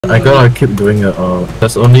I gotta keep doing it.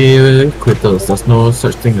 There's only quitters. There's no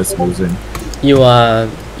such thing as losing. You are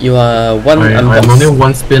one unbox. I'm only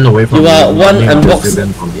one spin away from. You're one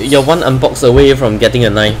unbox away from getting a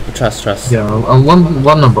 9. Trust. Yeah, I'm one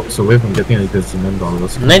unbox away from getting a gazillion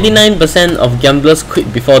dollars. 99% of gamblers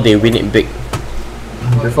quit before they win it big.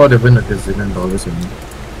 Before they win a gazillion dollars, you mean?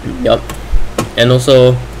 Yup. And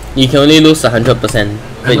also, you can only lose 100%,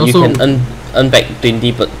 but you can earn back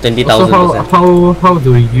 20,000%. How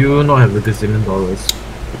do you not have a gazillion dollars?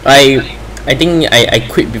 I think I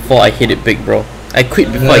quit before I hit it big, bro. I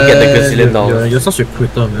quit before I get the gazillion dollars. You're such a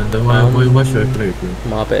quitter, man. Then why should I play with you?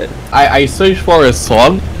 My bad. I searched for a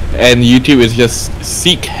song, and YouTube is just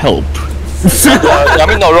seek help. I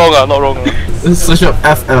mean, not wrong. Search up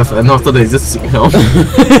FF, and after that, just seek help.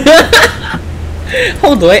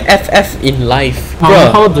 How do I FF in life?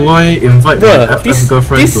 How do I invite my FF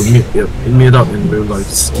girlfriend to meet up in real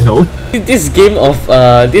life? No. This game of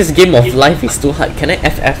life is too hard. Can I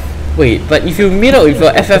FF? Wait, but if you meet up with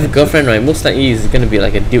your FF girlfriend, right, most likely it's gonna be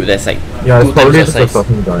like a dude that's like 2 times your size.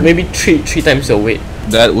 Maybe three times your weight.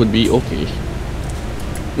 That would be okay.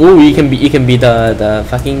 Oh, you can be the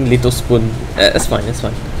fucking little spoon. That's fine.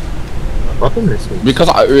 Bottom is because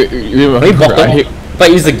I but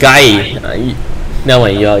he's a guy. No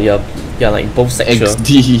way, you're like both sexual.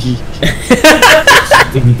 XD.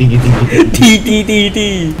 D.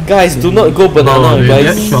 Guys, do not go banana,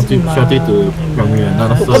 guys. Shorty to Ramie.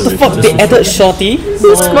 What the fuck? They added Shorty? He's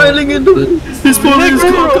smiling into his phone.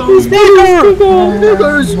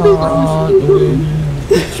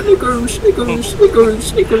 Sneaker.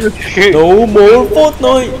 No more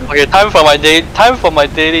Fortnite. Okay, time for my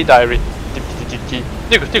daily diary.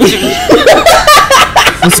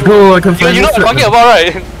 Let's go. I can find you know what I'm talking about,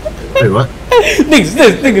 right? Wait, what? Niggas.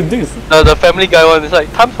 The Family Guy one. It's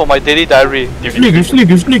like time for my daily diary. Niggas.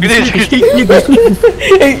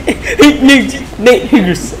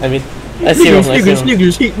 I mean, I see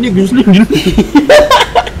Niggas.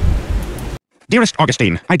 Dearest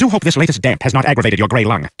Augustine, I do hope this latest damp has not aggravated your grey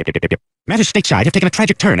lung. Matters stateside have taken a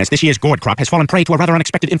tragic turn as this year's gourd crop has fallen prey to a rather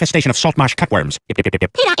unexpected infestation of salt marsh cutworms. Peter,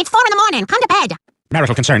 it's 4 in the morning. Come to bed.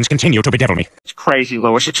 Marital concerns continue to bedevil me. It's crazy,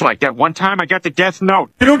 Lois. It's like that one time I got the death note.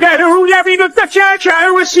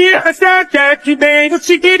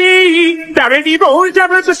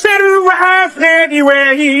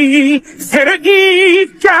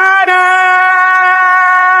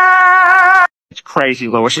 It's crazy,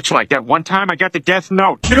 Lois. It's like that one time I got the death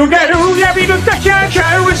note.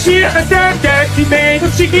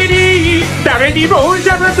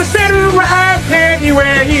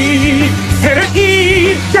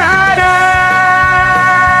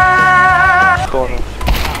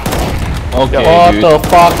 Okay, what dude. the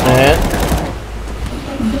fuck, man?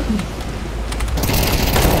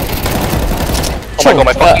 Oh my god,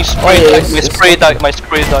 my fucking spray died. My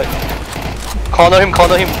spray died. Corner him. Go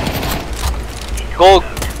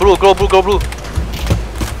blue.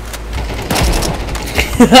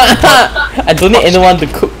 I don't need anyone to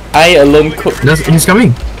cook. I alone cook. He's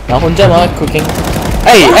coming. 혼자 cooking.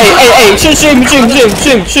 Hey! 训！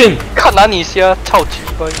看哪里些超级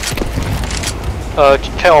乖。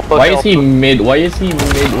can open. Why is he mid?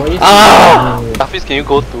 Hafiz, can you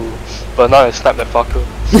go to banana and snap that fucker?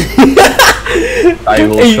 I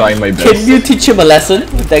will try my best. Can you teach him a lesson?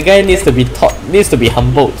 That guy needs to be taught. Needs to be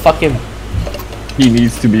humbled. Fuck him. He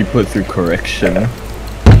needs to be put through correction.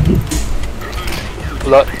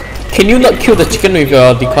 Blood. Can you not kill the chicken with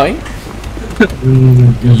your decoy?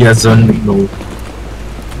 Yes and no.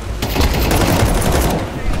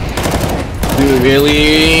 Dude,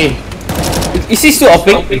 really? Is he still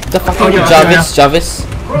upping? The fucking Jarvis.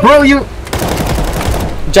 Bro, you.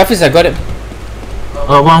 Jarvis, I got him.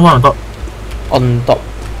 One on top. On top.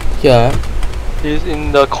 Here. He's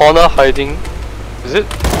in the corner hiding. Is it?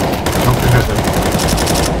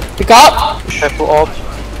 Pick up! Careful of.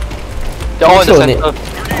 They're all in the center.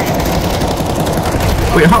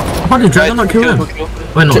 Wait, how did Dragon not kill him?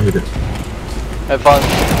 Why not? He did. Advance.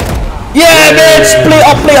 Yeah, bitch!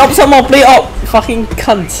 Play up, some more, play up! Fucking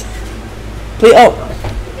cunt. Play up.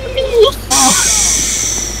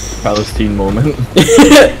 Palestine moment.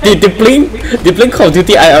 They playing Call of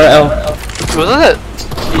Duty IRL. Wasn't it?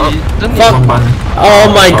 Fuck.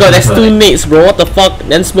 Oh my god, that's 2 nades, bro. What the fuck?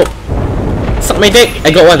 Then smoke. Suck my dick.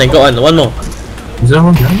 I got one. One more. Is there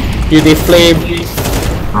one behind? They flame.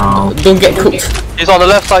 Don't get cooked. He's on the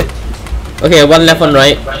left side. Okay, one left, one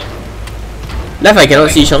right. Left I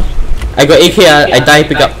cannot see, Sean. I got AK, I die,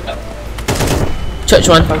 pick up. Church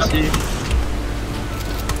one.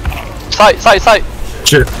 Side.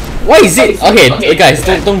 Shit. Why is it? Okay, guys,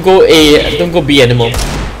 don't go A, don't go B anymore.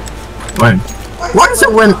 Why? Why is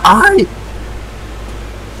it when I...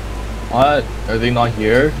 What? Are they not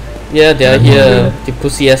here? Yeah, they are here. The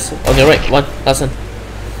pussy ass. On your right, one. Last one.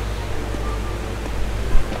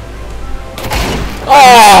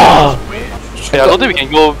 Oh! Yeah, I don't think we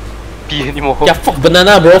can go B anymore. Yeah, fuck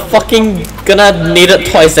banana, bro. Fucking gonna naded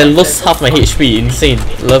twice and lost half my HP. Insane.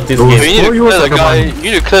 Love this game. You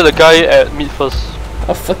need to clear the guy at mid first.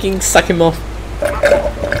 I'll fucking suck him off.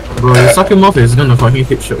 Bro, you suck him off, he's gonna fucking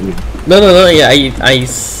headshot you. No, yeah, I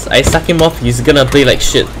suck him off, he's gonna play like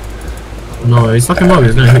shit. No, you suck him off,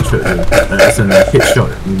 he's gonna headshot you. As in a headshot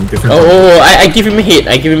in different I give him a hit,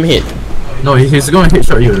 No, he's gonna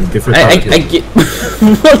headshot you in different I get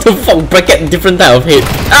what the fuck, bracket different type of hit.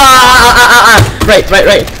 Right.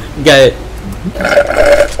 Got it.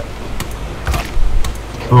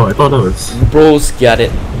 Oh, I thought that was... Bros get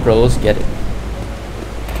it.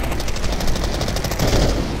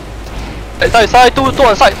 Side, two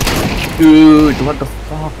on side. Dude, what the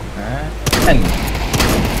fuck, man?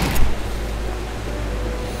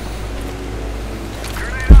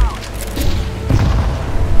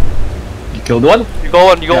 You killed one? You go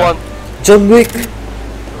one. John Wick.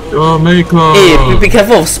 Jamaica. Hey, be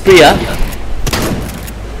careful of spree, Yeah,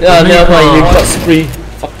 never mind, you got spree.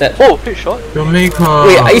 Fuck that. Oh, hit shot. Jamaica.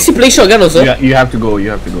 Wait, is he playing shotgun also? You have to go.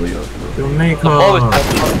 Jamaica.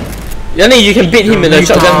 Yanni, you can beat him in a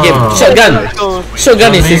shotgun game.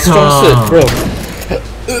 Shotgun is his strong suit, bro.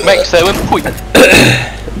 Max 7 point.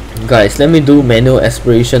 Guys, let me do manual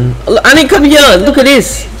aspiration. Annie, come here. Look at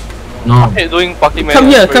this. No. Doing party man.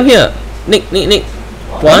 Come here. Nick.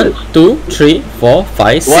 1, 2, 3, 4,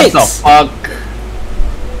 5, 6. What the fuck?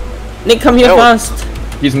 Nick, come here fast.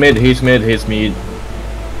 He's mid.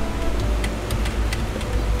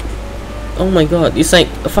 Oh my god, it's like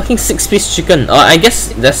a fucking 6-piece chicken. I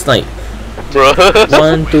guess that's like Bro.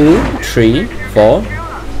 1, 2, 3, 4.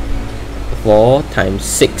 4 times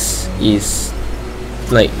 6 is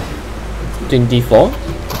like 24.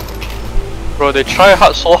 Bro, they try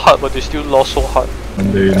so hard, but they still lost so hard.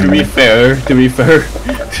 To be fair, look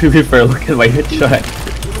at my headshot.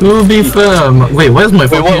 To be fair, wait, where's my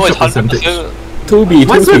fucking headshot percentage? 2B.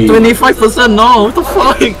 What's it 25% now? What the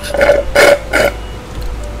fuck?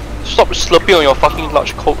 Stop slurping on your fucking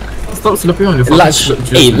large coke. Stop slurping on your fucking slurp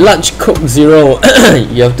juice. Large Coke Zero.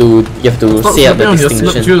 you have to say out the distinction. Stop slurping on your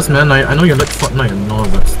slurp juice, man. I know you like Fortnite and all,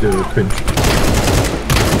 but still cringe.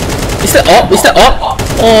 Is that op?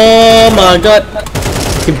 Oh my god.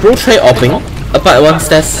 Okay, bro, try opping. Apart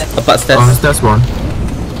stairs. That's one.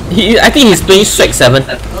 I think he's playing Swag 7.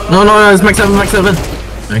 No, it's Max 7.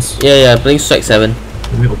 Nice. Yeah, playing Swag 7.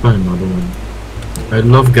 Let me open another one. I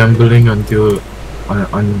love gambling until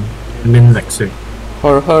I'm min-maxing.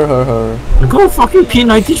 Her. I got fucking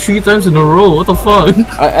P90 3 times in a row, what the fuck?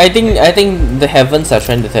 I think the heavens are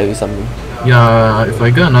trying to tell you something. Yeah, if I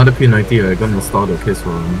get another P90, I'm gonna start a case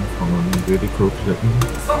from really close to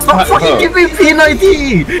that. Stop fucking giving me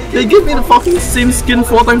P90! They give me the fucking same skin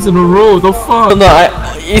 4 times in a row, the fuck? No,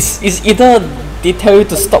 it's either they tell you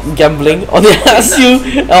to stop gambling, or they ask you,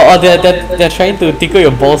 or they're trying to tickle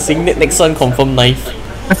your balls, saying that next one confirm knife.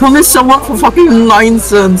 I promised someone for fucking 9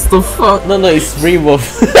 cents, the fuck? No, it's really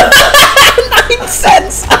worth 9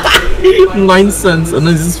 cents! 9 cents, and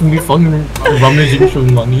then it's just me fucking rummaging through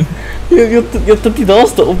money. You're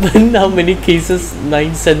 $30 to open how many cases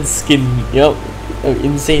 9 cents skin? Yup,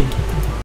 insane.